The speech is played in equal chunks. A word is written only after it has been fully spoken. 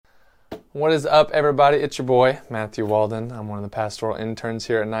What is up, everybody? It's your boy, Matthew Walden. I'm one of the pastoral interns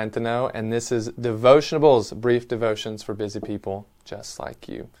here at 9th and O, and this is Devotionables, brief devotions for busy people just like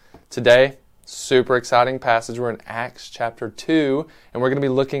you. Today, super exciting passage. We're in Acts chapter 2, and we're going to be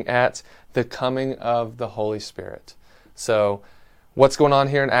looking at the coming of the Holy Spirit. So, what's going on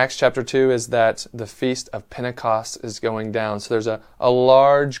here in Acts chapter 2 is that the Feast of Pentecost is going down. So there's a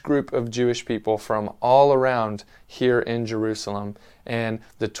large group of Jewish people from all around here in Jerusalem. And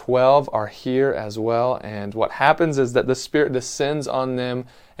the 12 are here as well. And what happens is that the Spirit descends on them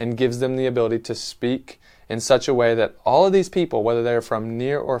and gives them the ability to speak in such a way that all of these people, whether they're from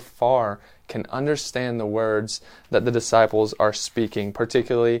near or far, can understand the words that the disciples are speaking,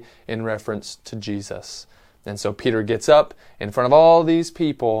 particularly in reference to Jesus. And so Peter gets up in front of all these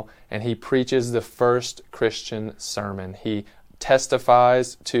people and he preaches the first Christian sermon. He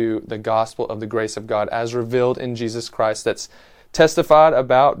testifies to the gospel of the grace of God as revealed in Jesus Christ, that's testified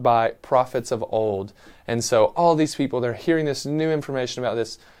about by prophets of old. And so all these people, they're hearing this new information about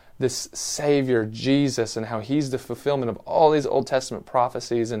this Savior, Jesus, and how He's the fulfillment of all these Old Testament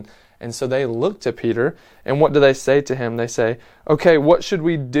prophecies. And so they look to Peter, and what do they say to him? They say, okay, what should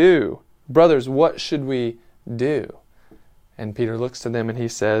we do? Brothers, what should we do? And Peter looks to them and he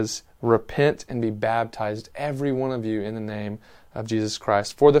says, repent and be baptized, every one of you, in the name of Jesus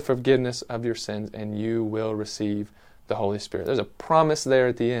Christ, for the forgiveness of your sins, and you will receive the Holy Spirit. There's a promise there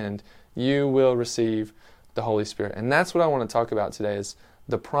at the end. You will receive the Holy Spirit. And that's what I want to talk about today, is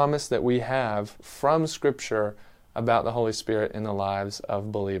the promise that we have from Scripture about the Holy Spirit in the lives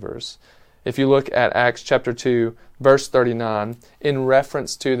of believers. If you look at Acts chapter 2, verse 39, in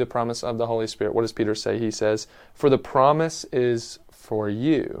reference to the promise of the Holy Spirit, what does Peter say? He says, for the promise is for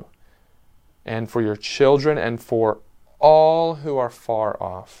you, and for your children, and for all who are far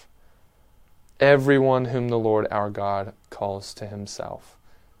off, everyone whom the Lord our God calls to Himself.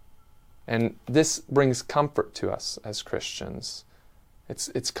 And this brings comfort to us as Christians.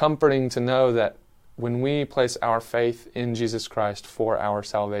 It's comforting to know that when we place our faith in Jesus Christ for our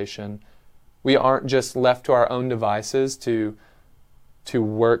salvation, we aren't just left to our own devices to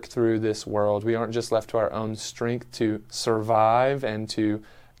work through this world. We aren't just left to our own strength to survive and to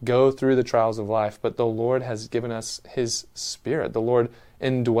go through the trials of life, but the Lord has given us His Spirit. The Lord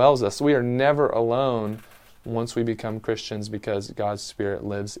indwells us. We are never alone once we become Christians because God's Spirit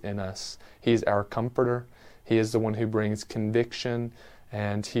lives in us. He's our comforter. He is the one who brings conviction,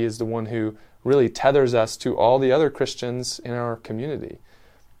 and He is the one who really tethers us to all the other Christians in our community.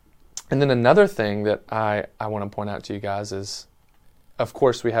 And then another thing that I want to point out to you guys is, of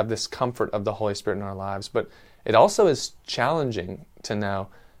course, we have this comfort of the Holy Spirit in our lives, but it also is challenging to know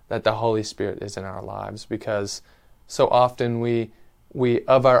that the Holy Spirit is in our lives, because so often we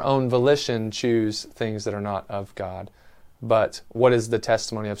of our own volition choose things that are not of God. But what is the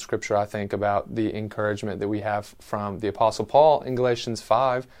testimony of Scripture, I think, about the encouragement that we have from the Apostle Paul in Galatians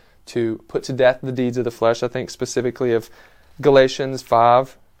 5 to put to death the deeds of the flesh? I think specifically of Galatians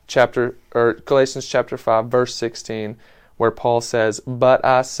chapter 5, verse 16, where Paul says, but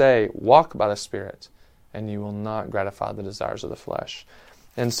I say, walk by the Spirit, and you will not gratify the desires of the flesh.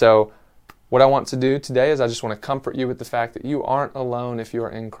 And so what I want to do today is I just want to comfort you with the fact that you aren't alone if you are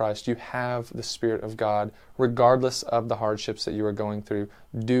in Christ. You have the Spirit of God, regardless of the hardships that you are going through.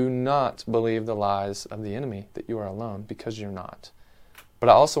 Do not believe the lies of the enemy that you are alone, because you're not. But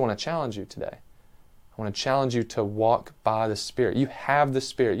I also want to challenge you today. I want to challenge you to walk by the Spirit. You have the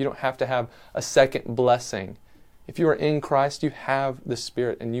Spirit. You don't have to have a second blessing. If you are in Christ, you have the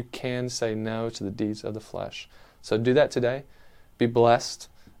Spirit, and you can say no to the deeds of the flesh. So do that today. Be blessed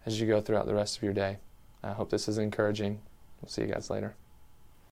as you go throughout the rest of your day. I hope this is encouraging. We'll see you guys later.